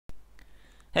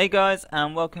Hey guys,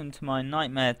 and welcome to my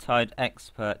Nightmare Tide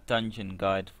Expert Dungeon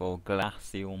Guide for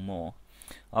Glacial Maw.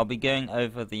 I'll be going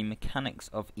over the mechanics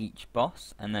of each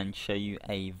boss and then show you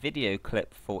a video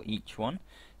clip for each one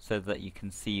so that you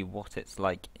can see what it's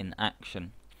like in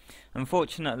action.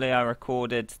 Unfortunately, I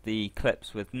recorded the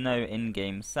clips with no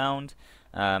in-game sound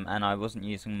and I wasn't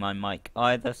using my mic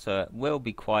either, so it will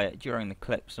be quiet during the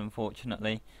clips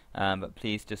unfortunately. But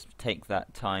please just take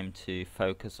that time to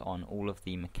focus on all of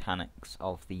the mechanics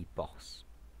of the boss.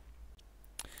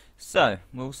 So,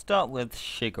 we'll start with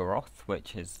Shigoroth,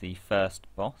 which is the first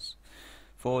boss.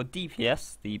 For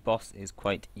DPS, the boss is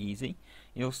quite easy.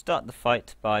 You'll start the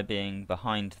fight by being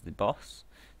behind the boss.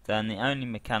 Then the only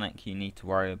mechanic you need to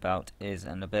worry about is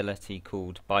an ability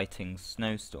called Biting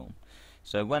Snowstorm.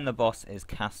 So when the boss is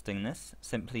casting this,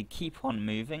 simply keep on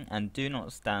moving and do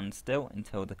not stand still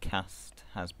until the cast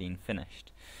has been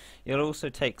finished. You'll also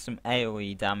take some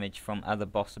AoE damage from other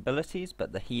boss abilities,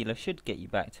 but the healer should get you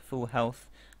back to full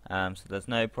health, so there's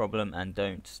no problem, and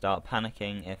don't start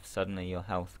panicking if suddenly your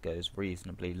health goes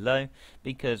reasonably low,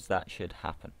 because that should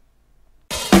happen.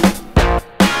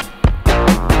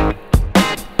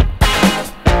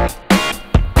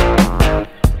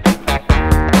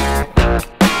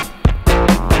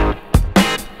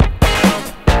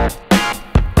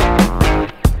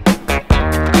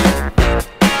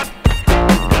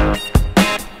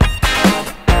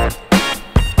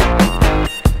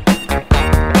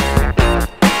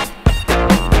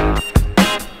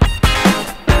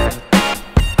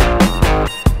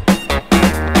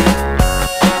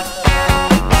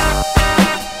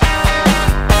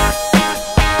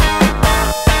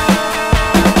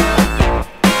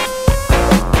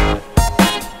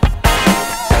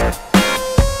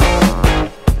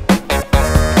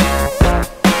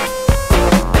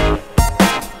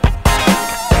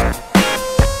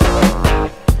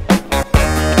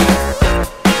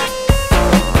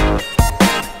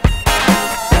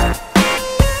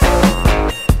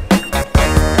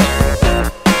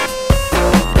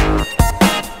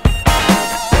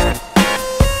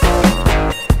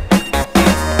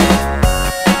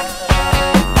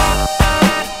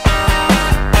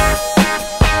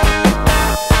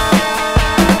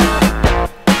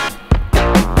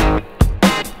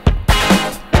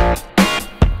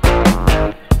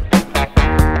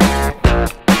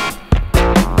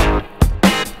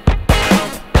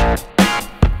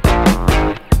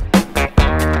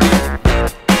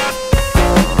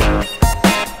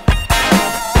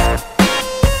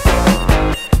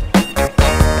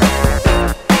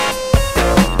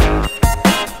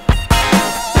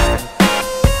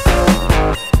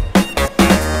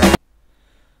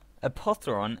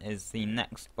 Apotheron is the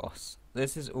next boss.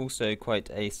 This is also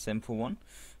quite a simple one.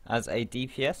 As a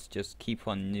DPS, just keep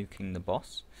on nuking the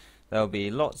boss. There will be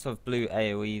lots of blue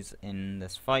AoEs in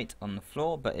this fight on the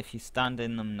floor, but if you stand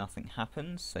in them nothing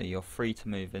happens, so you're free to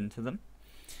move into them.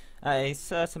 At a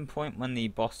certain point when the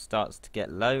boss starts to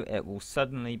get low, it will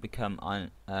suddenly become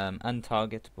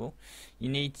untargetable. You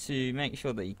need to make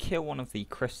sure that you kill one of the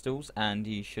crystals and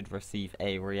you should receive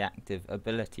a reactive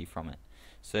ability from it.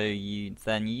 So you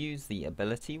then use the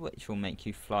ability, which will make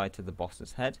you fly to the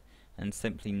boss's head and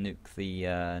simply nuke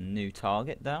the new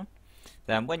target down.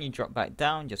 Then when you drop back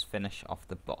down, just finish off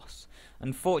the boss.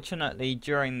 Unfortunately,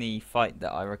 during the fight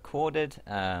that I recorded,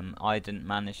 I didn't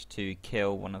manage to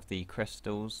kill one of the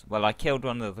crystals. Well, I killed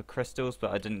one of the crystals, but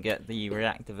I didn't get the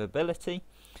reactive ability.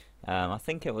 I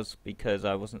think it was because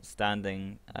I wasn't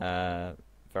standing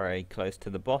very close to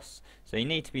the boss, so you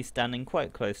need to be standing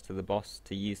quite close to the boss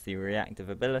to use the reactive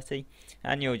ability,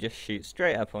 and you'll just shoot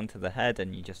straight up onto the head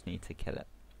and you just need to kill it.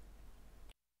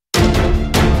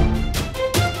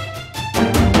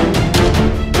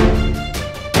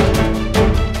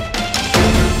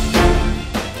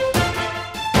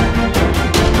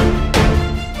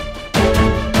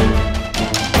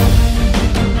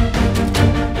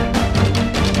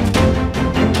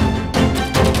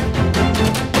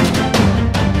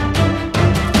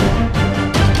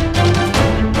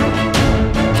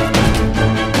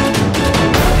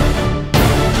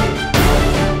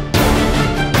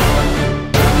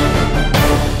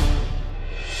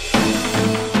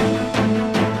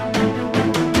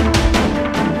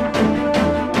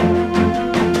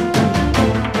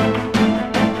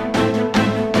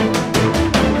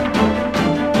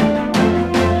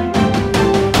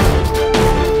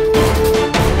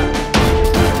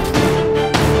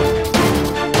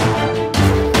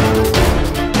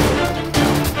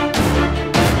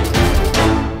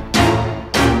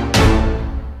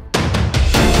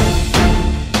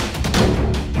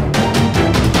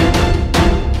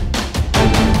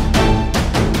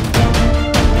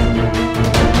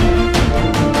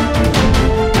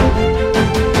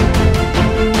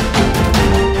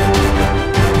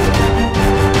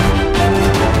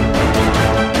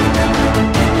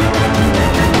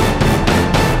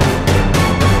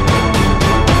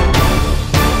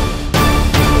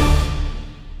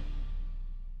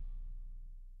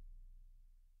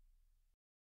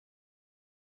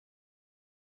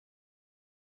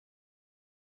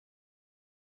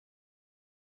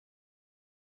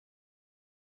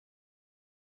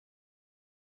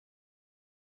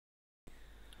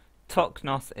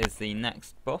 Toknos is the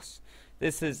next boss.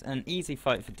 This is an easy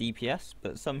fight for DPS,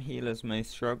 but some healers may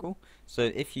struggle,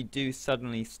 so if you do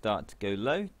suddenly start to go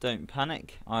low, don't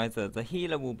panic. Either the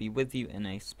healer will be with you in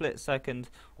a split second,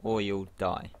 or you'll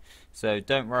die. So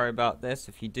don't worry about this.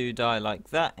 If you do die like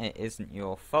that, it isn't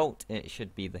your fault, it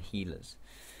should be the healer's.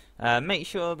 Make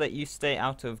sure that you stay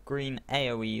out of green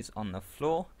AoEs on the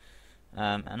floor.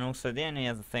 And also the only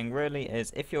other thing really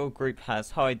is if your group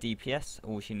has high DPS,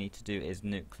 all you need to do is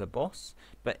nuke the boss.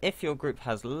 But if your group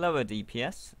has lower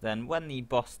DPS, then when the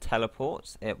boss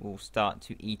teleports, it will start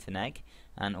to eat an egg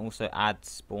and also add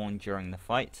spawn during the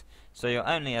fight. So your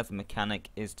only other mechanic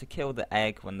is to kill the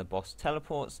egg when the boss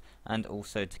teleports and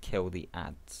also to kill the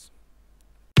adds.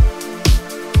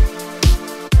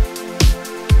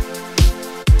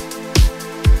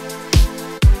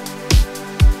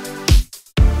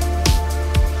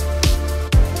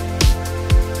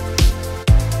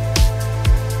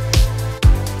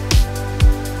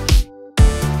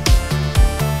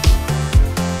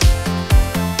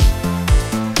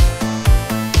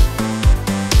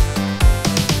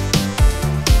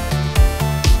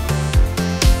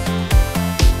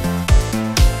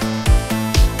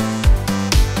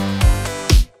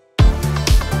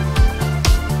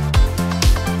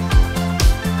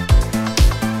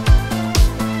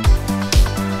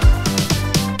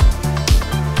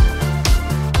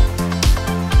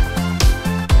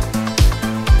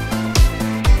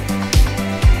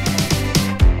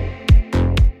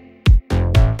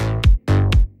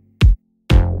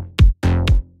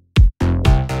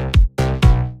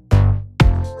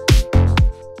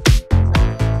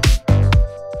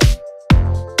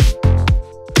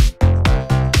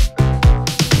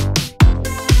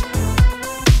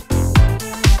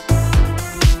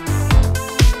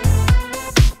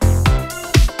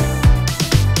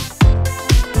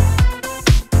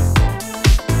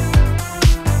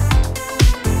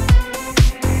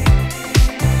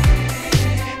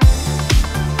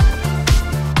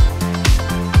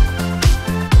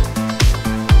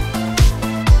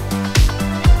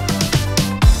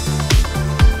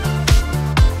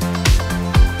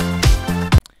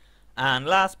 And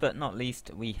last but not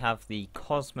least, we have the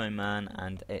Cosmo Man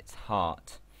and its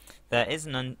heart. There is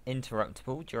an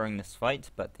uninterruptible during this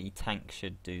fight, but the tank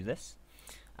should do this.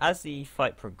 As the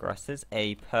fight progresses,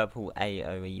 a purple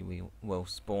AoE will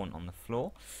spawn on the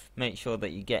floor. Make sure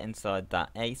that you get inside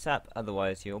that ASAP,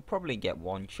 otherwise you'll probably get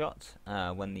one shot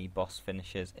when the boss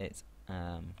finishes its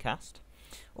cast.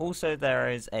 Also, there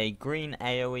is a green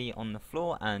AoE on the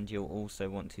floor, and you'll also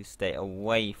want to stay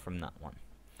away from that one.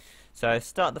 So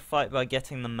start the fight by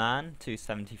getting the man to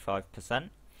 75%,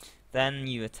 then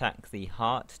you attack the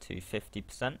heart to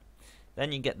 50%,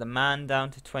 then you get the man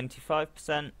down to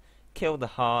 25%, kill the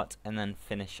heart, and then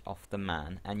finish off the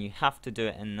man. And you have to do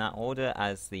it in that order,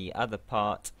 as the other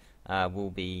part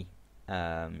will be,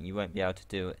 you won't be able to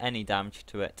do any damage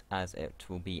to it, as it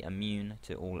will be immune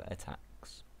to all attacks.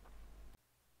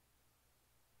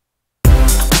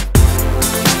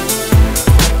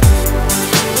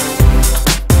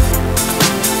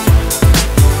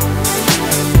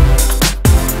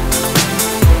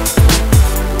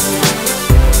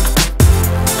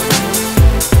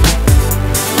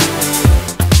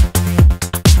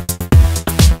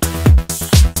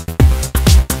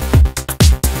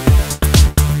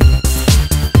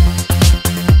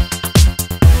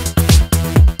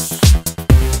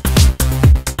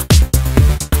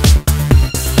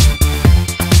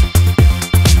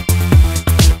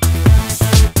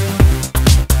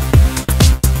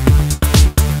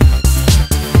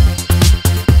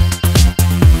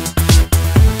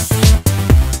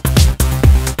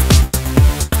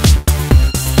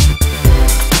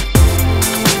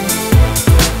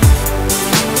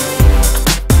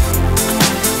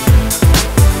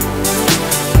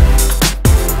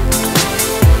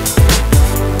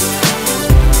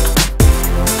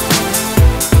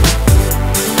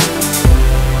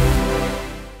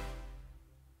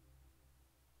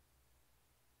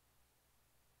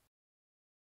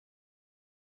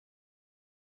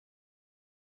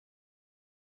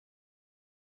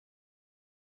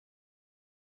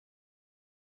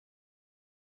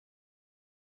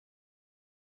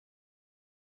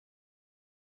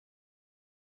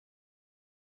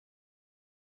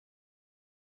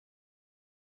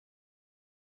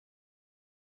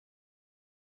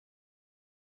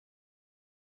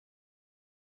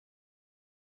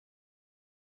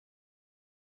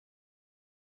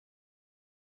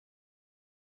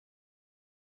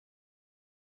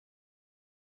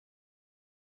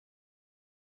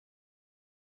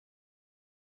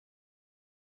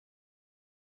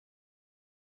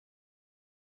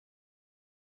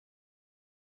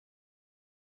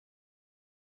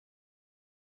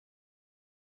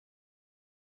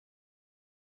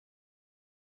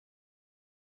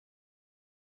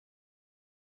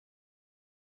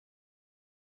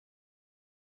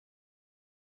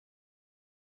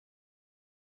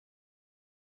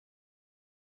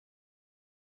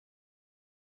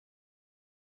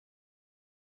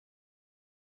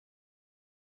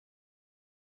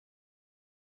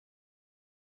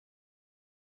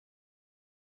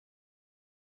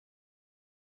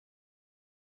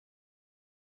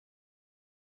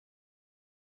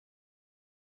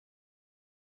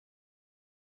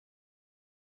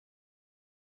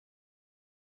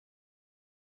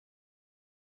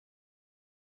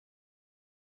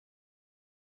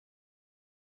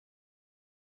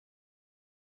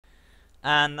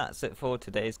 And that's it for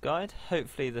today's guide.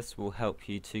 Hopefully this will help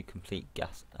you to complete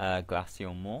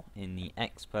Glacial Maw in the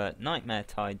Expert Nightmare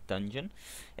Tide dungeon.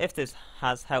 If this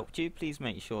has helped you, please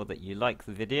make sure that you like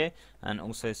the video and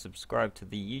also subscribe to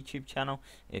the YouTube channel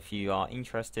if you are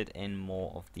interested in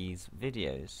more of these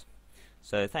videos.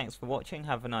 So thanks for watching,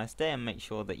 have a nice day, and make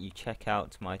sure that you check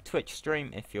out my Twitch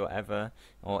stream if you ever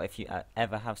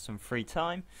have some free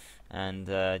time, and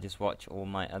just watch all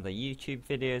my other YouTube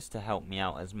videos to help me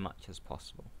out as much as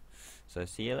possible. So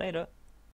see you later.